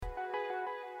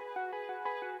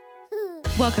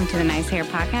Welcome to the Nice Hair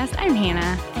Podcast. I'm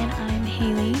Hannah. And I'm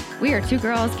Haley. We are two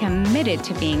girls committed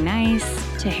to being nice,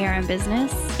 to hair and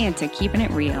business, and to keeping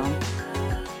it real.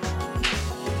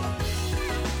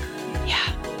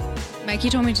 Yeah. Mikey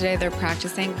told me today they're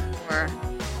practicing for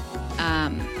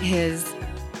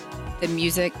the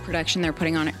music production they're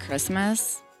putting on at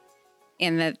Christmas,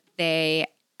 and that they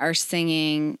are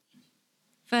singing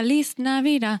Feliz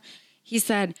Navidad. He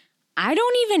said, I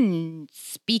don't even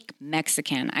speak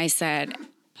Mexican. I said,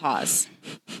 pause.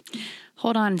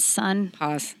 Hold on, son.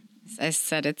 Pause. I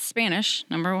said, it's Spanish,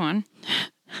 number one.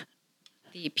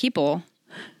 The people,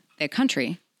 the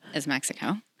country is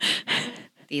Mexico.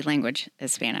 The language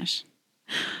is Spanish.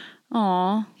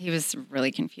 Aw. He was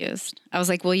really confused. I was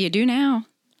like, well, you do now.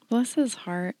 Bless his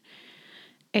heart.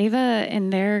 Ava, in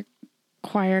their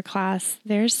choir class,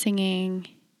 they're singing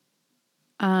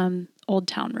Old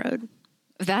Town Road.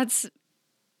 That's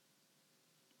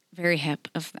very hip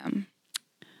of them.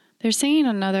 They're singing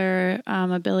another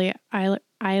a Billie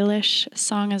Eilish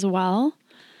song as well,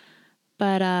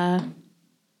 but I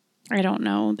don't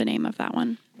know the name of that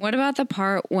one. What about the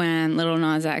part when Lil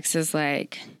Nas X is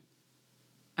like,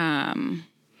 riding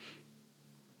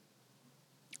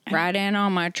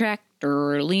on my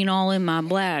tractor, lean all in my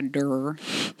bladder.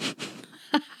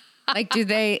 Like, do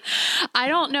they? I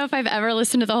don't know if I've ever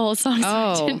listened to the whole song, so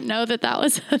I didn't know that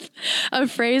was a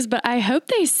phrase, but I hope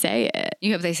they say it.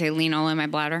 You hope they say lean all in my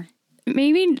bladder?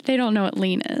 Maybe they don't know what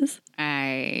lean is.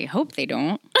 I hope they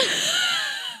don't.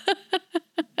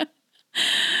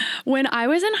 When I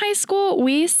was in high school,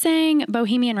 we sang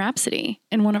Bohemian Rhapsody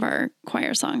in one of our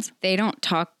choir songs. They don't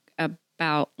talk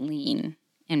about lean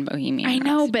in Bohemian Rhapsody. I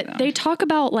know, but though. They talk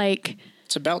about like...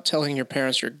 It's about telling your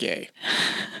parents you're gay.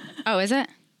 Oh, is it?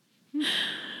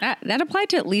 That applied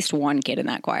to at least one kid in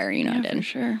that choir, you know, it did. For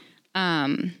sure.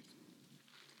 Hold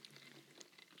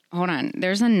on.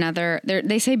 There's another.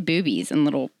 They say boobies in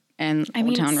Old Town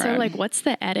Road. So like, what's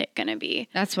the edit gonna be?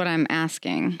 That's what I'm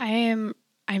asking. I'm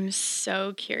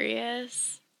so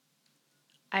curious.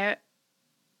 Are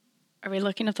we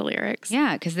looking at the lyrics?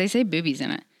 Yeah, because they say boobies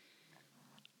in it.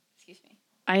 Excuse me.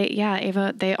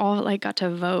 Ava, they all like got to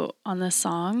vote on the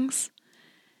songs.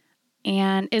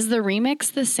 And is the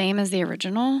remix the same as the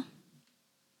original?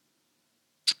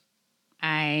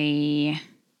 Yeah,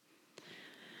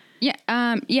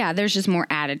 there's just more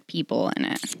added people in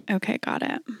it. Okay, got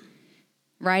it.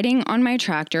 Riding on my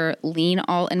tractor, lean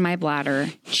all in my bladder,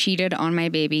 cheated on my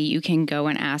baby, you can go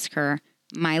and ask her.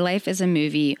 My life is a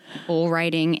movie, bull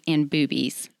riding and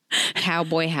boobies.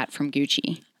 Cowboy hat from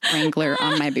Gucci, Wrangler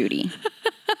on my booty.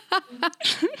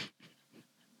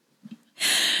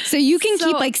 So you can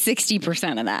keep like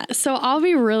 60% of that. So I'll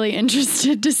be really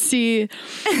interested to see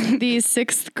the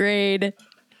 6th grade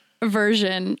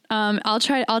version. I'll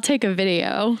take a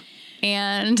video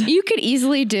and you could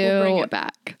easily do we'll bring it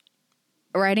back.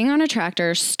 Riding on a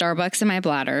tractor, Starbucks in my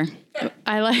bladder.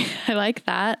 I like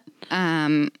that.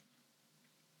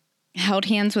 Held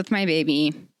hands with my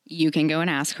baby. You can go and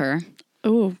ask her.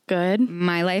 Ooh, good.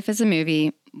 My life is a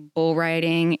movie, bull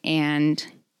riding and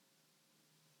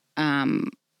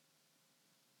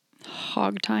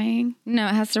hog tying. No,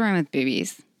 it has to rhyme with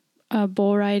boobies.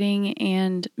 Bull riding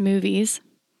and movies.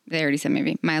 They already said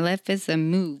movie. My life is a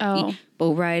movie. Oh.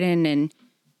 Bull riding and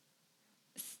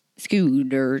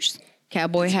scooters.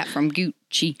 Cowboy hat from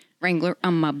Gucci. Wrangler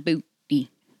on my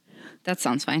booty. That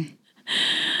sounds fine.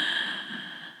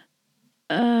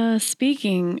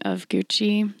 Speaking of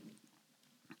Gucci,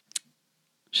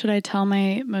 should I tell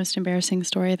my most embarrassing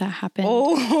story that happened?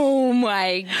 Oh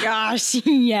my gosh,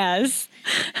 yes.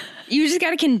 You just got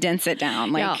to condense it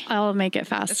down. Yeah, I'll make it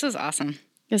fast. This was awesome.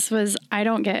 I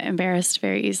don't get embarrassed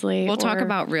very easily. We'll talk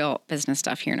about real business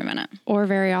stuff here in a minute. Or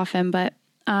very often, but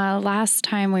last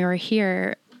time we were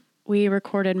here, we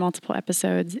recorded multiple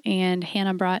episodes and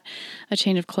Hannah brought a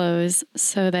change of clothes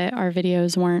so that our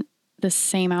videos weren't the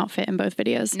same outfit in both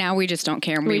videos. Now we just don't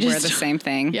care. We wear the same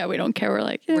thing. Yeah, we don't care. We're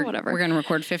like, whatever. We're going to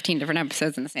record 15 different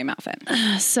episodes in the same outfit.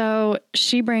 So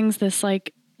she brings this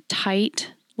like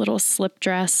tight little slip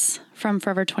dress from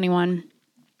Forever 21.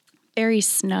 Very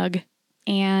snug.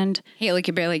 And Haley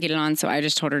could barely get it on, so I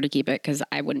just told her to keep it because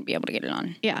I wouldn't be able to get it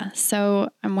on. Yeah, so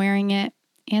I'm wearing it,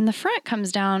 and the front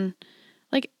comes down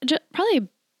like probably,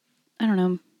 I don't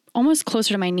know, almost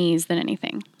closer to my knees than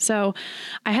anything. So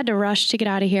I had to rush to get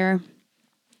out of here.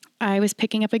 I was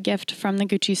picking up a gift from the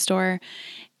Gucci store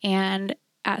and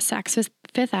at Saks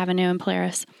Fifth Avenue in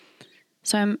Polaris.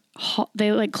 So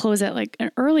they like close at like an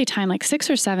early time, like 6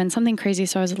 or 7, something crazy.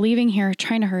 So I was leaving here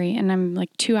trying to hurry and I'm like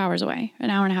 2 hours away,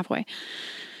 an hour and a half away.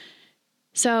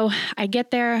 So I get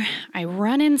there, I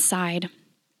run inside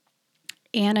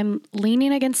and I'm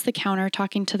leaning against the counter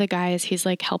talking to the guy as he's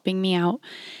like helping me out.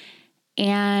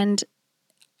 And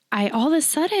I all of a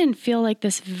sudden feel like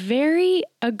this very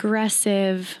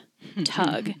aggressive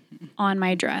tug on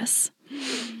my dress.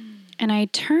 And I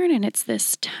turn and it's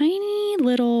this tiny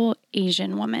little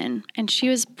Asian woman. And she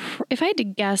was, if I had to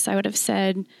guess, I would have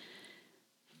said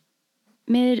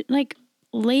late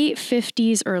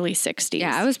 50s, early 60s.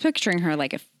 Yeah, I was picturing her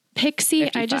like a pixie.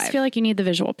 55. I just feel like you need the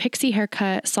visual. Pixie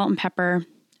haircut, salt and pepper,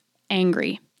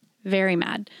 angry, very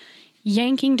mad,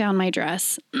 yanking down my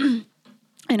dress.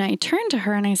 And I turned to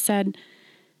her and I said,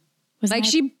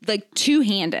 she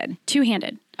two-handed.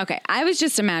 Two-handed. Okay, I was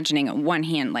just imagining a one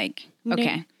hand, like,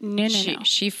 okay. No.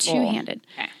 She full. Two-handed.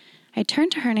 Okay. I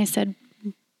turned to her and I said,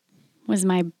 was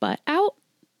my butt out?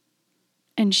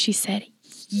 And she said,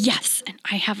 yes. And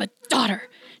I have a daughter.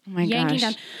 Oh my yanking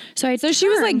gosh. down. So she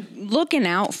was like looking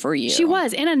out for you. She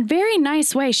was in a very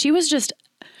nice way. She was just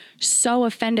so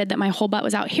offended that my whole butt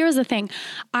was out. Here's the thing.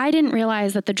 I didn't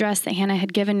realize that the dress that Hannah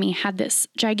had given me had this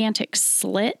gigantic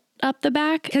slit up the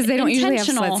back. Because they don't usually have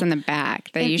slits in the back.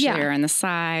 They usually are on the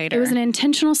side. It was an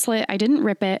intentional slit. I didn't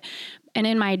rip it. And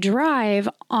in my drive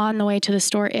on the way to the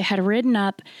store, it had ridden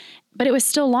up, but it was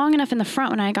still long enough in the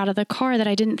front when I got out of the car that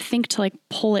I didn't think to like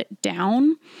pull it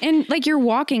down. And like you're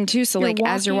walking too. So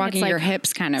as you're walking, your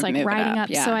hips kind of move riding up.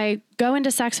 Yeah. So I go into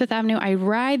Saks Fifth Avenue. I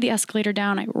ride the escalator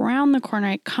down. I round the corner.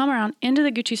 I come around into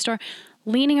the Gucci store,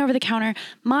 leaning over the counter.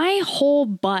 My whole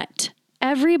butt,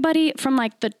 everybody from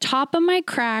like the top of my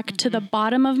crack to the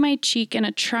bottom of my cheek in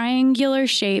a triangular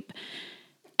shape,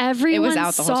 everyone was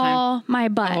out the whole saw time. my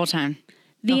butt. The whole time.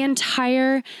 The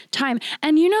entire time.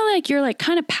 And you know, like you're like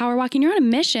kind of power walking. You're on a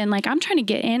mission. Like I'm trying to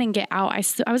get in and get out.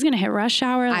 I was going to hit rush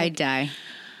hour. Like,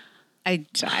 I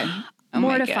die. Oh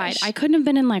mortified. I couldn't have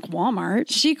been in like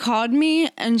Walmart. She called me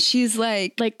and she's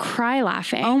like cry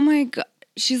laughing. Oh my God.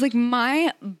 She's like,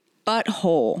 my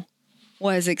butthole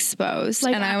was exposed.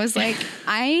 And I was like,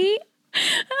 I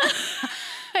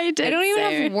don't even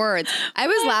have words. I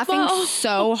was laughing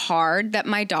so hard that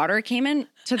my daughter came in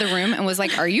to the room and was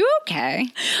like, are you okay?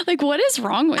 Like, what is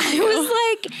wrong with you? I was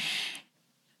like,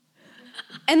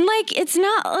 and like, it's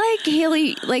not like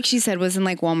Haley, like she said, was in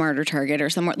like Walmart or Target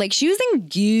or somewhere. Like she was in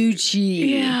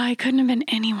Gucci. Yeah, I couldn't have been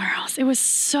anywhere else. It was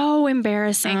so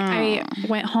embarrassing. I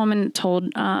went home and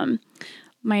told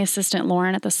my assistant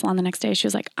Lauren at the salon the next day. She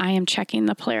was like, I am checking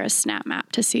the Polaris Snap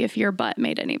Map to see if your butt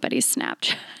made anybody's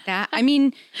Snapchat. I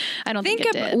mean, I don't think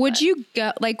it did.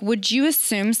 Would you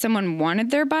assume someone wanted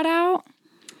their butt out?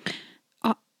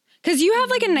 Because you have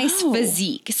like a nice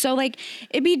physique. So like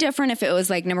it'd be different if it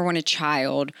was like number one, a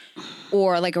child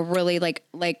or like a really like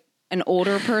an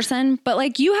older person. But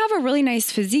like you have a really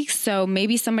nice physique. So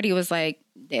maybe somebody was like,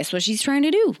 that's what she's trying to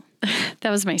do.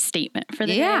 That was my statement for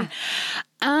the day.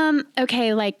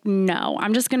 Okay, like no.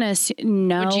 I'm just gonna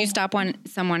no. Would you stop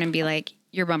someone and be like,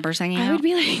 your bumper's hanging out? I would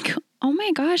be like, oh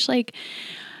my gosh, like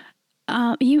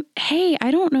hey,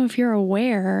 I don't know if you're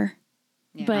aware,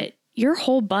 but your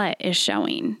whole butt is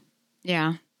showing.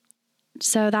 Yeah.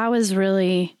 So that was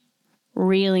really,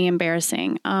 really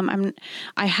embarrassing.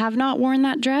 I have not worn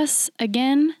that dress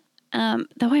again, though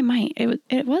I might.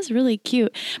 It was really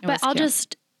cute, but I'll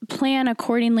just plan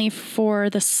accordingly for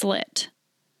the slit.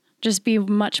 Just be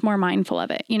much more mindful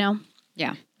of it, you know?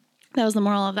 Yeah. That was the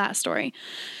moral of that story.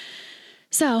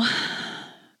 So,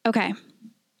 okay.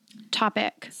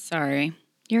 Topic. Sorry.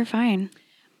 You're fine.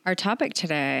 Our topic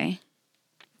today.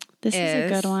 This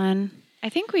is a good one. I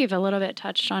think we've a little bit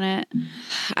touched on it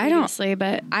previously,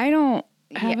 but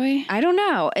have we? I don't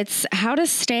know. It's how to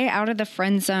stay out of the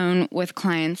friend zone with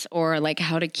clients or like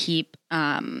how to keep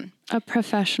a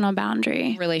professional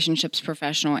boundary. Relationships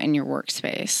professional in your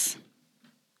workspace.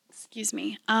 Excuse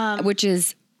me. Which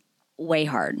is way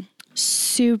hard.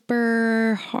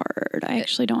 Super hard. I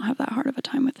actually don't have that hard of a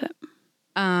time with it.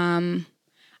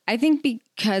 I think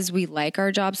because we like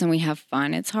our jobs and we have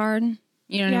fun, it's hard.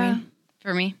 You know what I mean?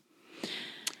 For me.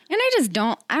 And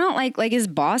I don't like as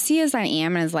bossy as I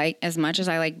am and as much as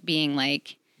I like being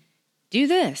like, do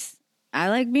this. I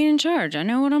like being in charge. I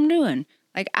know what I'm doing.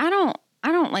 Like, I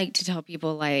don't like to tell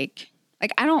people I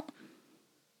don't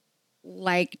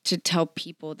like to tell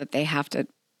people that they have to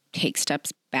take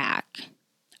steps back.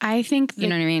 I think you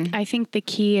know what I mean? I think the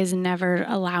key is never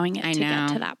allowing it to get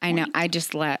to that point. I know.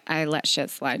 I let shit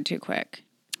slide too quick.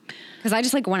 Because I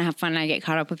just like want to have fun and I get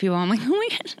caught up with people. I'm like, oh my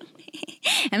God.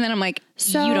 And then I'm like,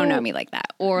 you don't know me like that.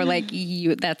 Or like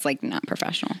that's like not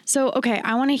professional. So, okay.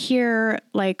 I want to hear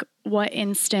like what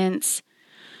instance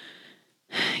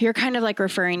you're kind of like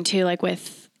referring to, like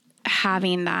with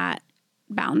having that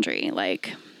boundary.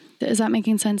 Like, is that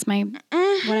making sense? What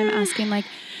I'm asking, like,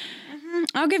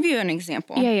 I'll give you an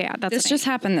example. Yeah. This just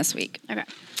happened this week. Okay.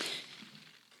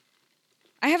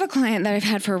 I have a client that I've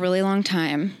had for a really long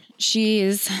time. She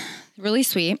is really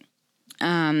sweet. She's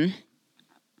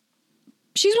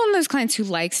one of those clients who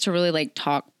likes to really like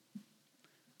talk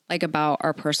like about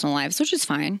our personal lives, which is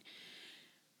fine.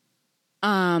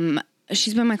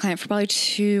 She's been my client for probably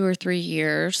 2 or 3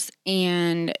 years,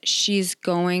 and she's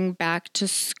going back to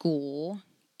school,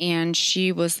 and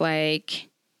she was like,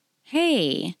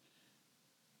 hey,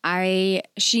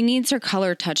 she needs her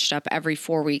color touched up every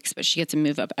 4 weeks, but she gets a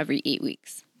move up every 8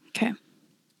 weeks. Okay.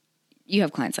 You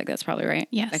have clients like this probably, right?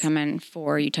 Yes. They come in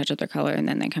for, you touch up their color, and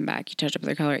then they come back, you touch up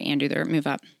their color and do their move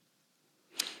up.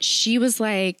 She was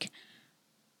like,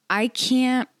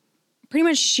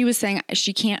 she was saying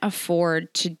she can't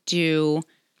afford to do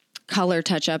color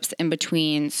touch-ups in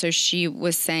between. So she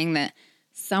was saying that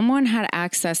someone had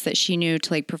access that she knew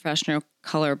to like professional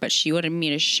color, but she wanted me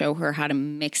to show her how to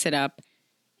mix it up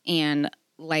and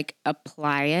like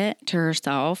apply it to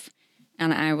herself.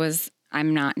 And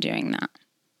I'm not doing that.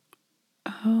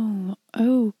 Oh.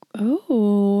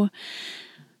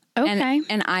 Okay.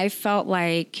 And I felt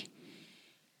like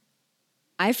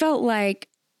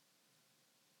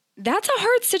that's a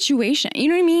hard situation. You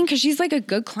know what I mean? Because she's like a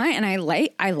good client, and I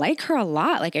like her a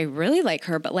lot. Like I really like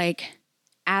her, but like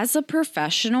as a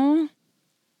professional,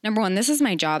 number one, this is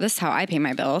my job. This is how I pay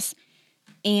my bills.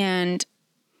 And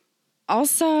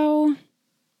also,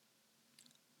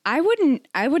 I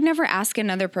would never ask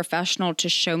another professional to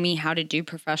show me how to do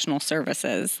professional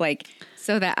services, like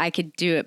so that I could do it